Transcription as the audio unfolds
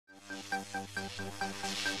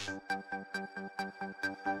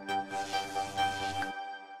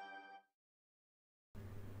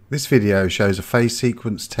This video shows a phase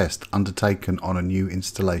sequence test undertaken on a new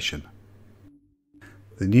installation.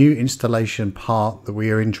 The new installation part that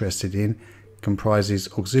we are interested in comprises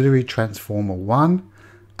auxiliary transformer 1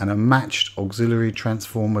 and a matched auxiliary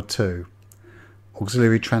transformer 2.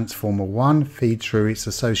 Auxiliary transformer 1 feeds through its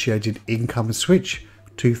associated income switch,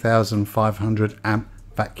 2500 amp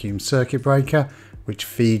vacuum circuit breaker, which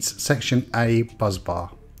feeds section A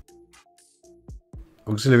busbar.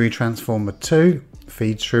 Auxiliary transformer 2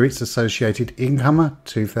 feeds through its associated incomer,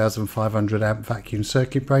 2500 amp vacuum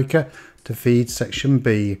circuit breaker, to feed section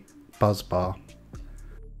B busbar.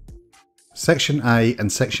 Section A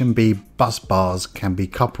and section B bus bars can be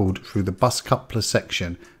coupled through the bus coupler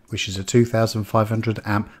section, which is a 2500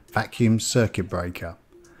 amp vacuum circuit breaker.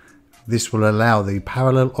 This will allow the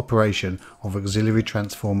parallel operation of auxiliary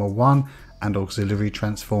transformer 1 and auxiliary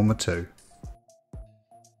transformer 2.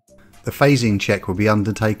 The phasing check will be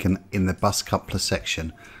undertaken in the bus coupler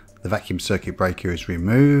section. The vacuum circuit breaker is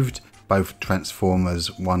removed, both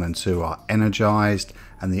transformers 1 and 2 are energised,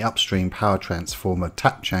 and the upstream power transformer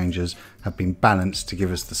tap changers have been balanced to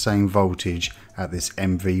give us the same voltage at this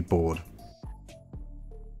MV board.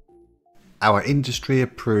 Our industry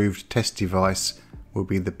approved test device will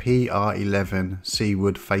be the PR11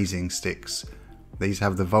 Seawood phasing sticks. These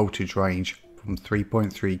have the voltage range from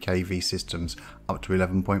 3.3 kV systems up to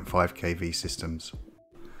 11.5 kV systems.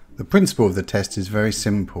 The principle of the test is very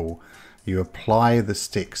simple. You apply the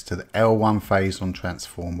sticks to the L1 phase on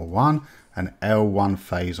transformer 1 and L1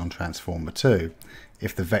 phase on transformer 2.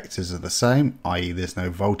 If the vectors are the same, i.e. there's no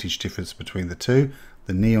voltage difference between the two,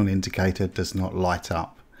 the neon indicator does not light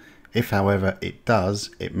up. If however it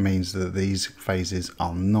does, it means that these phases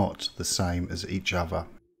are not the same as each other.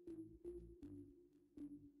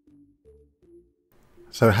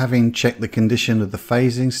 So having checked the condition of the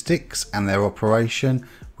phasing sticks and their operation,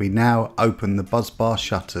 we now open the busbar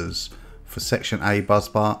shutters for section A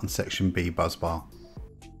busbar and section B busbar.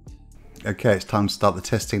 Okay, it's time to start the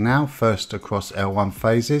testing now. First across L1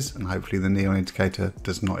 phases, and hopefully the neon indicator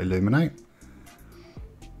does not illuminate,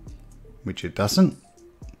 which it doesn't.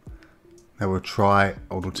 Now we'll try an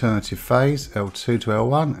alternative phase, L2 to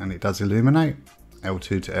L1, and it does illuminate.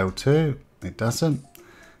 L2 to L2, it doesn't.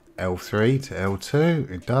 L3 to L2,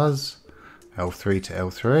 it does. L3 to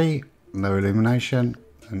L3, no illumination.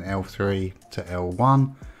 And L3 to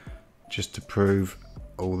L1, just to prove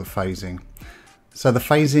all the phasing. So the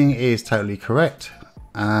phasing is totally correct,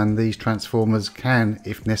 and these transformers can,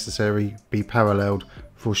 if necessary, be paralleled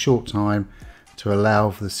for a short time to allow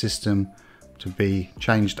for the system to be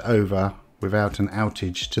changed over without an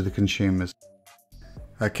outage to the consumers.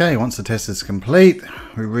 Okay, once the test is complete,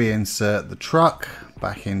 we reinsert the truck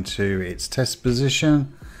back into its test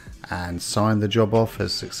position and sign the job off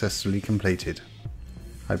as successfully completed.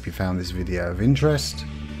 Hope you found this video of interest.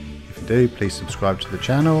 If you do, please subscribe to the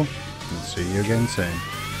channel and see you again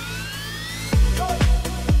soon.